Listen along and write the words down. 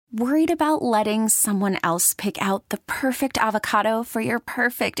Worried about letting someone else pick out the perfect avocado for your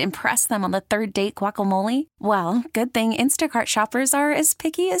perfect impress them on the third date guacamole? Well, good thing Instacart shoppers are as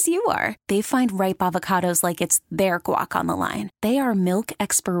picky as you are. They find ripe avocados like it's their guac on the line. They are milk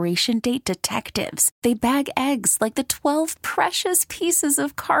expiration date detectives. They bag eggs like the 12 precious pieces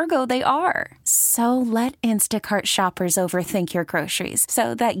of cargo they are. So let Instacart shoppers overthink your groceries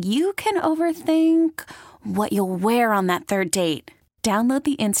so that you can overthink what you'll wear on that third date. Download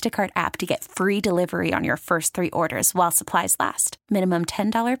the Instacart app to get free delivery on your first 3 orders while supplies last. Minimum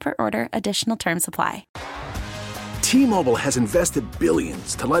 $10 per order. Additional terms apply. T-Mobile has invested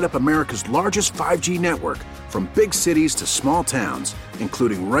billions to light up America's largest 5G network, from big cities to small towns,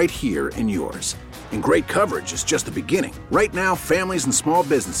 including right here in yours. And great coverage is just the beginning. Right now, families and small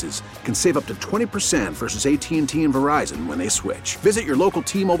businesses can save up to 20% versus AT&T and Verizon when they switch. Visit your local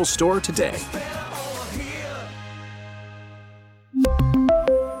T-Mobile store today.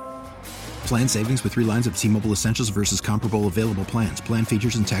 Plan savings with 3 lines of T-Mobile Essentials versus comparable available plans. Plan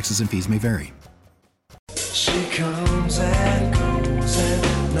features and taxes and fees may vary. She comes and goes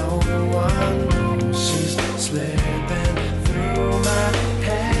and no one knows she's slipping through my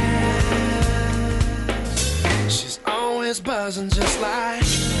hands. She's always buzzing just like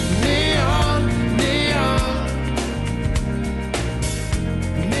neon, neon.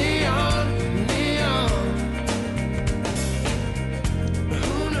 Neon, neon.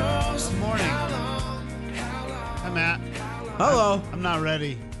 Who knows? Good morning. How long? Hi, Matt. Hello. I'm not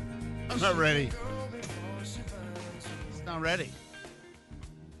ready. I'm not ready. It's not ready.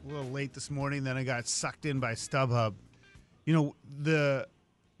 A little late this morning, then I got sucked in by StubHub. You know, the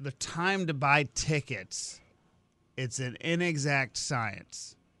time to buy tickets, it's an inexact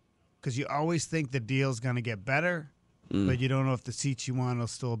science. Because you always think the deal's going to get better, but you don't know if the seats you want will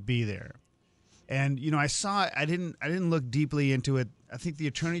still be there. And, you know, I didn't look deeply into it. I think the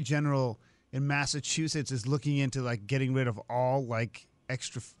Attorney General in Massachusetts is looking into, like, getting rid of all, like,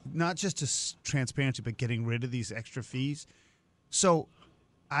 extra, not just transparency, but getting rid of these extra fees. So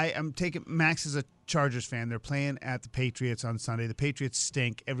Max is a Chargers fan. They're playing at the Patriots on Sunday. The Patriots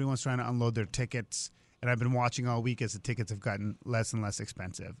stink. Everyone's trying to unload their tickets. And I've been watching all week as the tickets have gotten less and less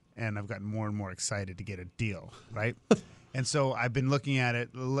expensive. And I've gotten more and more excited to get a deal, right? And so I've been looking at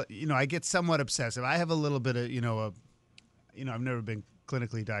it. You know, I get somewhat obsessive. I have a little bit of, I've never been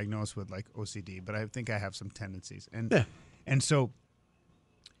clinically diagnosed with, like, OCD, but I think I have some tendencies. And so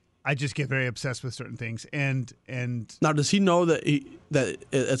I just get very obsessed with certain things. And Now, does he know that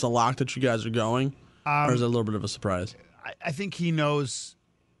it's a lock that you guys are going, or is it a little bit of a surprise? I think he knows.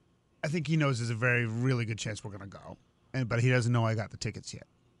 I think he knows there's a very, really good chance we're going to go, but he doesn't know I got the tickets yet.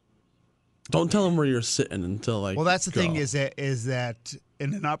 Don't tell him where you're sitting until, like, well, that's the go. thing is that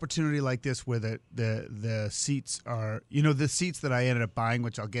in an opportunity like this where the seats are, the seats that I ended up buying,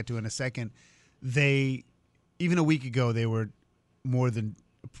 which I'll get to in a second, they, even a week ago, they were more than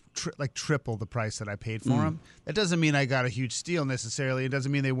triple the price that I paid for them. That doesn't mean I got a huge steal necessarily. It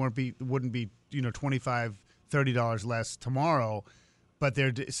doesn't mean they wouldn't be $25, $30 less tomorrow, but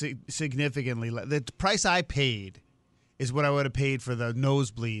they're significantly less. The price I paid is what I would have paid for the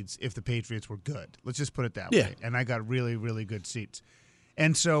nosebleeds if the Patriots were good. Let's just put it that way. And I got really, really good seats.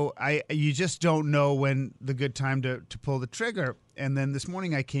 And so you just don't know when the good time to pull the trigger. And then this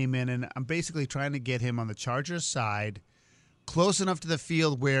morning I came in, and I'm basically trying to get him on the Chargers side, close enough to the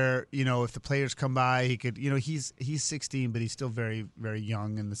field where, if the players come by, he could, he's 16, but he's still very, very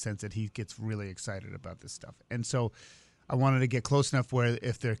young in the sense that he gets really excited about this stuff. And so I wanted to get close enough where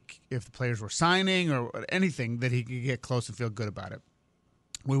if the players were signing or anything, that he could get close and feel good about it.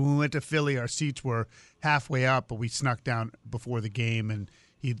 When we went to Philly, our seats were halfway up, but we snuck down before the game, and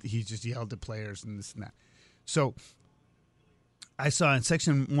he just yelled at players and this and that. So I saw in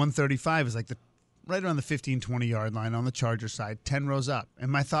section 135 is like right around the 15, 20-yard line on the Charger side, 10 rows up. And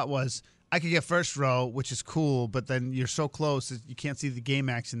my thought was, I could get first row, which is cool, but then you're so close that you can't see the game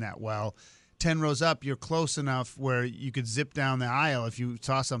action that well. 10 rows up, you're close enough where you could zip down the aisle if you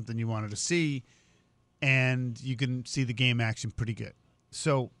saw something you wanted to see, and you can see the game action pretty good.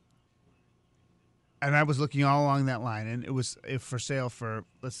 So, and I was looking all along that line, and it was for sale for,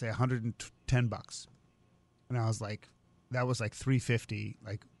 let's say, $110. And I was like, that was like $350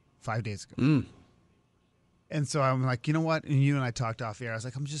 like 5 days ago. And so I'm like, you know what? And you and I talked off air. I was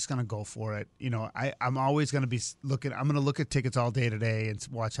like, I'm just going to go for it. I'm always going to be looking. I'm going to look at tickets all day today and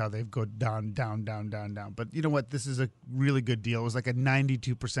watch how they go down, down, down, down, down. But you know what? This is a really good deal. It was like a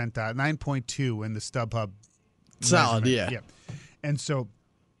 92%, 9.2 in the StubHub. Solid, yeah. And so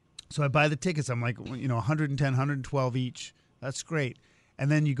I buy the tickets. I'm like, 110, 112 each. That's great.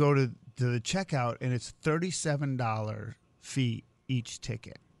 And then you go to the checkout, and it's $37 fee each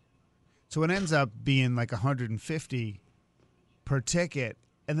ticket. So it ends up being like $150 per ticket.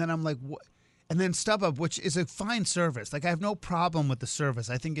 And then I'm like, what? And then StubHub, which is a fine service. Like, I have no problem with the service.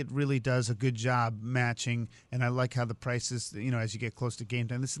 I think it really does a good job matching, and I like how the prices, as you get close to game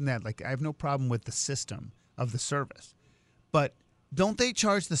time, this and that. Like, I have no problem with the system of the service. But don't they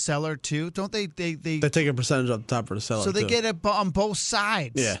charge the seller too? Don't they? They take a percentage off the top for the seller. So they get it on both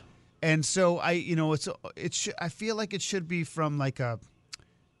sides. Yeah. And so I feel like it should be from like a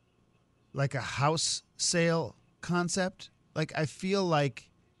house sale concept. Like, I feel like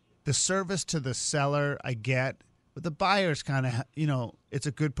the service to the seller I get, but the buyer's kind of, it's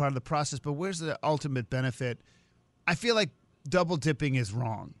a good part of the process. But where's the ultimate benefit? I feel like double dipping is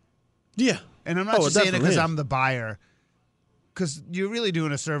wrong. Yeah. And I'm not just saying it because I'm the buyer, because you're really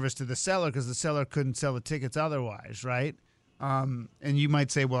doing a service to the seller because the seller couldn't sell the tickets otherwise, right? And you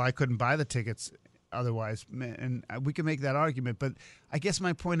might say, well, I couldn't buy the tickets otherwise. And we can make that argument. But I guess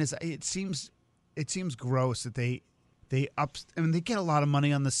my point is it seems gross that they get a lot of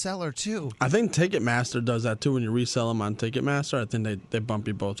money on the seller too. I think Ticketmaster does that too. When you resell them on Ticketmaster, I think they bump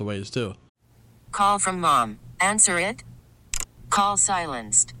you both ways too. Call from mom. Answer it. Call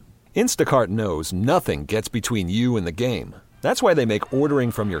silenced. Instacart knows nothing gets between you and the game. That's why they make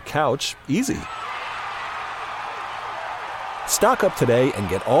ordering from your couch easy. Stock up today and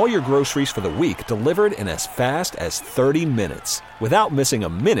get all your groceries for the week delivered in as fast as 30 minutes without missing a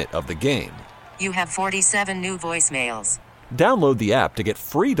minute of the game. You have 47 new voicemails. Download the app to get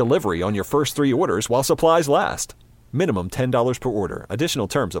free delivery on your first 3 orders while supplies last. Minimum $10 per order. Additional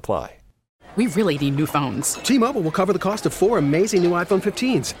terms apply. We really need new phones. T-Mobile will cover the cost of 4 amazing new iPhone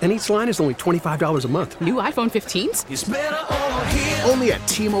 15s, and each line is only $25 a month. New iPhone 15s? It's better over here. Only at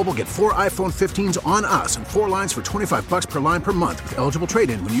T-Mobile, get 4 iPhone 15s on us and 4 lines for $25 per line per month with eligible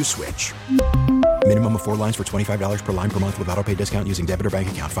trade-in when you switch. Minimum of 4 lines for $25 per line per month with autopay discount using debit or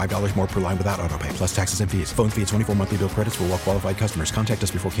bank account. $5 more per line without autopay, plus taxes and fees. Phone fee at 24 monthly bill credits for well-qualified customers. Contact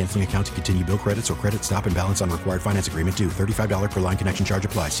us before canceling account to continue bill credits or credit stop and balance on required finance agreement due. $35 per line connection charge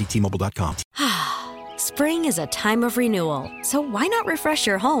applies. See T-Mobile.com. Spring is a time of renewal, so why not refresh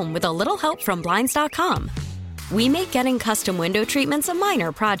your home with a little help from Blinds.com? We make getting custom window treatments a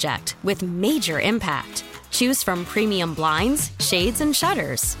minor project with major impact. Choose from premium blinds, shades, and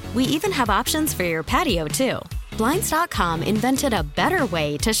shutters. We even have options for your patio, too. Blinds.com invented a better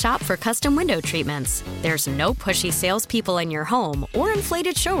way to shop for custom window treatments. There's no pushy salespeople in your home or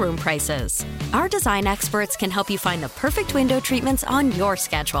inflated showroom prices. Our design experts can help you find the perfect window treatments on your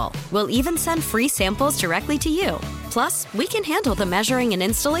schedule. We'll even send free samples directly to you. Plus, we can handle the measuring and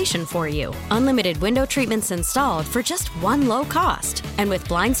installation for you. Unlimited window treatments installed for just one low cost. And with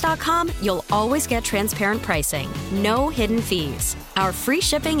Blinds.com, you'll always get transparent pricing. No hidden fees. Our free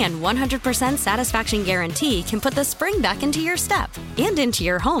shipping and 100% satisfaction guarantee can put the spring back into your step and into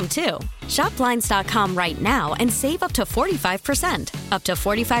your home, too. Shop Blinds.com right now and save up to 45%. Up to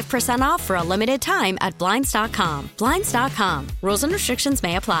 45% off for a limited time at Blinds.com. Blinds.com. Rules and restrictions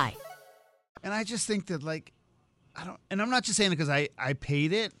may apply. And I just think that, I'm not just saying it because I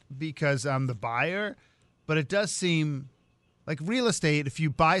paid it because I'm the buyer, but it does seem like real estate. If you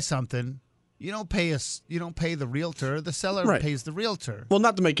buy something, you don't pay the realtor. The seller pays the realtor. Well,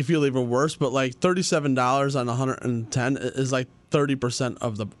 not to make you feel even worse, but like $37 on 110 is like 30%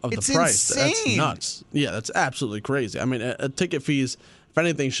 of the price. Insane. That's nuts. Yeah, that's absolutely crazy. I mean, a ticket fees, if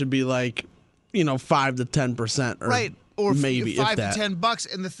anything, should be like 5 to 10%, right, or maybe $5 to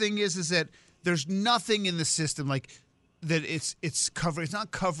 $10. And the thing is that there's nothing in the system like that. It's covering. It's not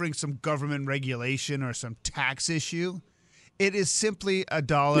covering some government regulation or some tax issue. It is simply a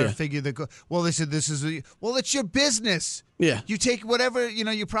dollar figure that goes, well, this is it's your business. Yeah. You take whatever, you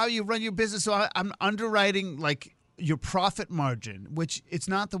run your business. So I'm underwriting like your profit margin, which it's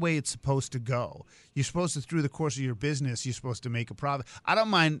not the way it's supposed to go. You're supposed to, through the course of your business, you're supposed to make a profit. I don't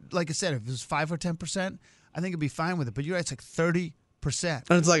mind, like I said, if it was 5 or 10%, I think I'd be fine with it. But you're right, it's like 30%.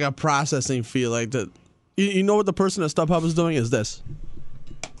 And it's like a processing fee. Like that. You know what the person at StubHub is doing is this.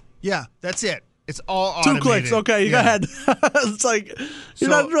 Yeah, that's it. It's all automated. 2 clicks. Okay, go ahead. It's like you're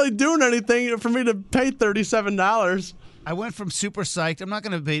not really doing anything for me to pay $37. I went from super psyched. I'm not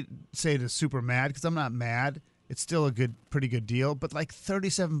going to say to super mad because I'm not mad. It's still a pretty good deal. But like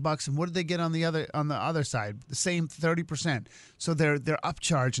 $37, and what did they get on the other side? The same 30%. So their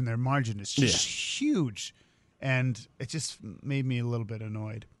upcharge and their margin is just huge, and it just made me a little bit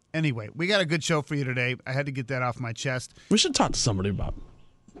annoyed. Anyway, we got a good show for you today. I had to get that off my chest. We should talk to somebody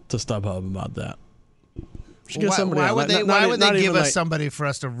to StubHub about that. Why would they give us somebody for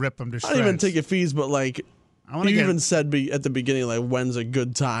us to rip them to shreds? Not even ticket fees, but like you said at the beginning, like when's a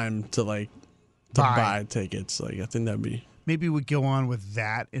good time to buy tickets? Like I think that'd be. maybe we go on with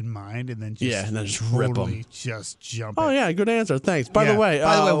that in mind and then just rip 'em. totally just jump Oh it. yeah, good answer. Thanks. By the way,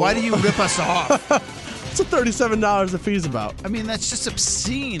 why do you rip us off? What's the $37 the fee's about? I mean, that's just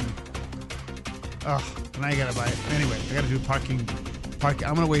obscene. Oh, and I gotta buy it. Anyway, I gotta do parking. I'm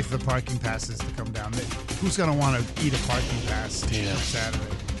gonna wait for the parking passes to come down. Who's gonna want to eat a parking pass on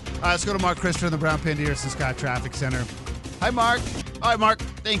Saturday? Let's go to Mark Christopher in the Brown Pandeer Scott Traffic Center. Hi, Mark. All right, Mark.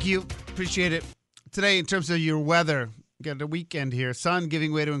 Thank you. Appreciate it. Today, in terms of your weather, got the weekend here. Sun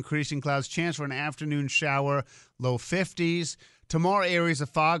giving way to increasing clouds. Chance for an afternoon shower. Low 50s. Tomorrow, areas of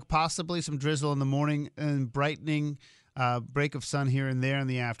fog, possibly some drizzle in the morning and brightening. Break of sun here and there in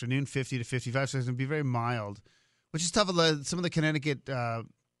the afternoon, 50 to 55. So it's going to be very mild, which is tough. Some of the Connecticut,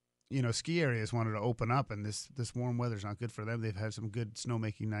 ski areas wanted to open up, and this warm weather is not good for them. They've had some good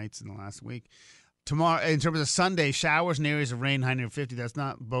snowmaking nights in the last week. Tomorrow, in terms of Sunday, showers and areas of rain, high near 50. That's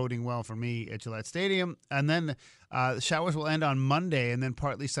not boding well for me at Gillette Stadium. And then the showers will end on Monday, and then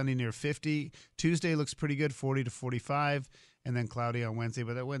partly sunny near 50. Tuesday looks pretty good, 40 to 45, and then cloudy on Wednesday.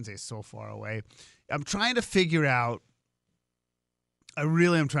 But that Wednesday is so far away. I'm trying to figure out. I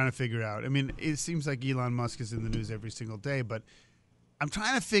really am trying to figure out. I mean, it seems like Elon Musk is in the news every single day, but I'm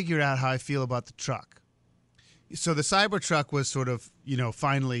trying to figure out how I feel about the truck. So the Cybertruck was sort of,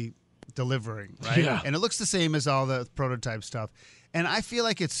 finally delivering, right? Yeah. And it looks the same as all the prototype stuff. And I feel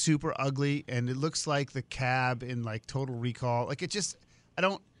like it's super ugly, and it looks like the cab in like Total Recall. Like, it just, I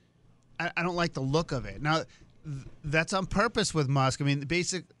don't like the look of it. Now, that's on purpose with Musk. I mean,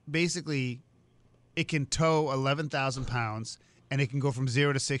 basically, it can tow 11,000 pounds. And it can go from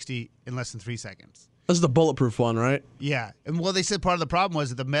 0 to 60 in less than 3 seconds. This is the bulletproof one, right? Yeah. And they said part of the problem was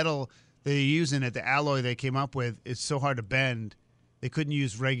that the metal they're using it, the alloy they came up with, is so hard to bend. They couldn't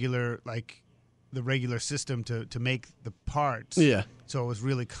use the regular system to make the parts. Yeah. So it was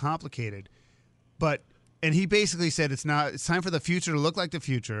really complicated. And he basically said it's time for the future to look like the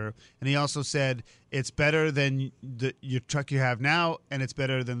future. And he also said it's better than your truck you have now, and it's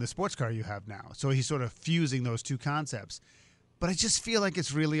better than the sports car you have now. So he's sort of fusing those two concepts. But I just feel like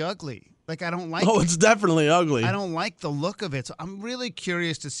it's really ugly. Like, I don't like it. Oh, it's definitely ugly. I don't like the look of it. So I'm really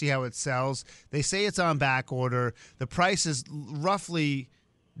curious to see how it sells. They say it's on back order. The price is roughly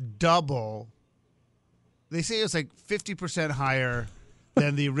double. They say it's like 50% higher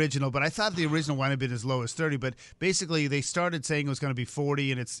than the original, but I thought the original might have been as low as 30. But basically, they started saying it was going to be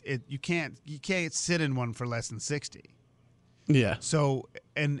 40, and you can't sit in one for less than 60. Yeah. So,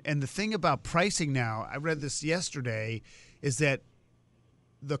 and the thing about pricing now, I read this yesterday, is that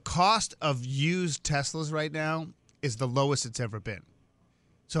the cost of used Teslas right now is the lowest it's ever been.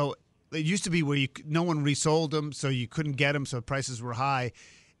 So it used to be where no one resold them, so you couldn't get them, so prices were high.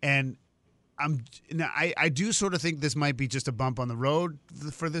 And I do sort of think this might be just a bump on the road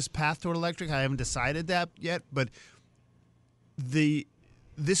for this path toward electric. I haven't decided that yet, but this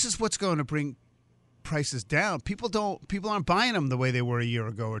is what's going to bring prices down. People aren't buying them the way they were a year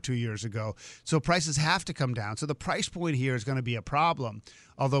ago or 2 years ago. So prices have to come down. So the price point here is going to be a problem.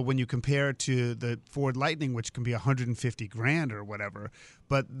 Although when you compare it to the Ford Lightning, which can be $150,000 or whatever,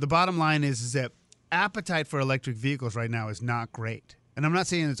 but the bottom line is that appetite for electric vehicles right now is not great. And I'm not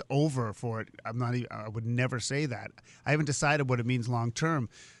saying it's over for it. I would never say that. I haven't decided what it means long term,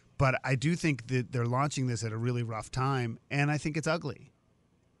 but I do think that they're launching this at a really rough time, and I think it's ugly.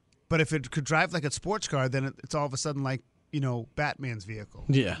 But if it could drive like a sports car, then it's all of a sudden like, Batman's vehicle.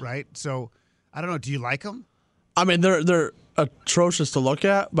 Yeah. Right? So, I don't know. Do you like them? I mean, they're atrocious to look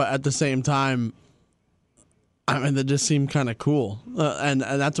at, but at the same time, I mean, they just seem kind of cool. And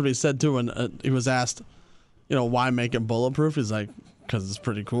that's what he said, too, when he was asked, why make it bulletproof? He's like, because it's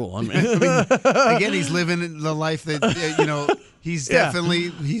pretty cool. I mean, again, he's living the life that, he's definitely,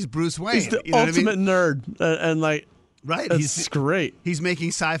 he's Bruce Wayne. He's the ultimate nerd. And like, right. He's great. He's making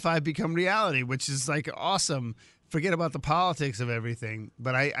sci-fi become reality, which is like awesome. Forget about the politics of everything,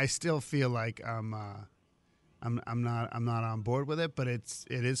 but I still feel like I'm not on board with it. But it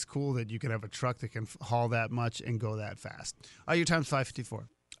is cool that you can have a truck that can haul that much and go that fast. Your time's 5:54.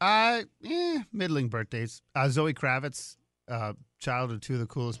 Middling birthdays. Zoe Kravitz, child of two of the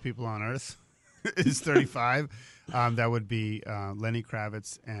coolest people on earth, is 35. That would be Lenny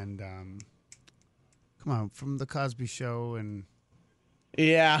Kravitz and. Come on, from The Cosby Show and...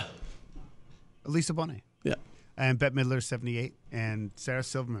 Yeah. Lisa Bonet. Yeah. And Bette Midler, 78. And Sarah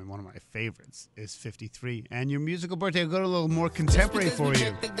Silverman, one of my favorites, is 53. And your musical birthday, I'll go to a little more contemporary for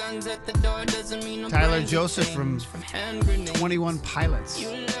you. Tyler Joseph from 21 Pilots.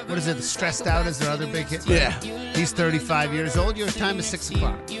 What is it, Stressed Out is their other big hit? Yeah. He's 35 years old. Your time is 6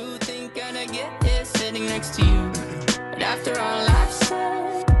 o'clock. You think I'd get here sitting next to you. But after all I've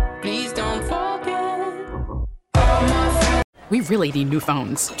said, please don't forget. All my friends We really need new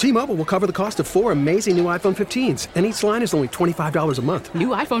phones. T-Mobile will cover the cost of 4 amazing new iPhone 15s, and each line is only $25 a month. New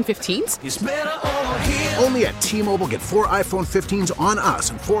iPhone 15s? It's better over here. Only at T-Mobile, get 4 iPhone 15s on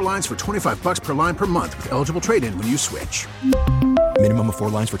us and 4 lines for $25 per line per month with eligible trade-in when you switch. Minimum of 4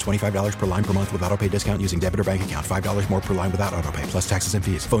 lines for $25 per line per month with autopay discount using debit or bank account. $5 more per line without autopay, plus taxes and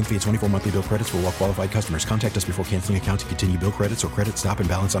fees. Phone fee at 24 monthly bill credits for well-qualified customers. Contact us before canceling account to continue bill credits or credit stop and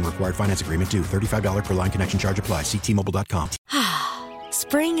balance on required finance agreement due. $35 per line connection charge applies. See T-Mobile.com.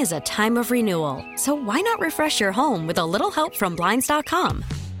 Spring is a time of renewal, so why not refresh your home with a little help from Blinds.com?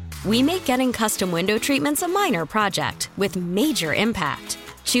 We make getting custom window treatments a minor project with major impact.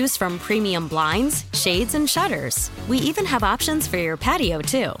 Choose from premium blinds, shades, and shutters. We even have options for your patio,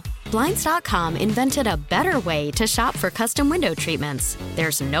 too. Blinds.com invented a better way to shop for custom window treatments.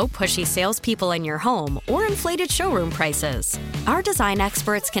 There's no pushy salespeople in your home or inflated showroom prices. Our design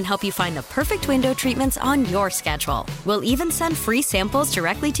experts can help you find the perfect window treatments on your schedule. We'll even send free samples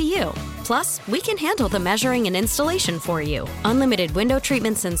directly to you. Plus, we can handle the measuring and installation for you. Unlimited window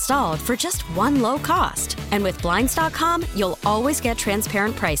treatments installed for just one low cost. And with Blinds.com, you'll always get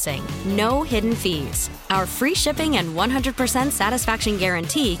transparent pricing. No hidden fees. Our free shipping and 100% satisfaction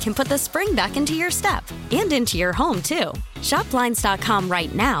guarantee can put the spring back into your step and into your home, too. Shop Blinds.com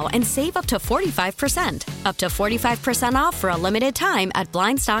right now and save up to 45%. Up to 45% off for a limited time at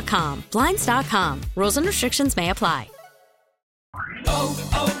Blinds.com. Blinds.com. Rules and restrictions may apply.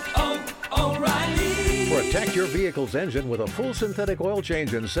 O'Reilly. Protect your vehicle's engine with a full synthetic oil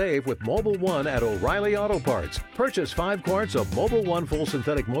change and save with Mobil 1 at O'Reilly Auto Parts. Purchase 5 quarts of Mobil 1 full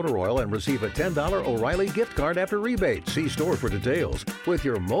synthetic motor oil and receive a $10 O'Reilly gift card after rebate. See store for details. With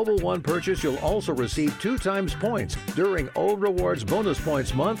your Mobil 1 purchase, you'll also receive 2 times points during O Rewards Bonus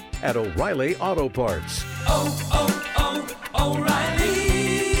Points Month at O'Reilly Auto Parts. O'Reilly.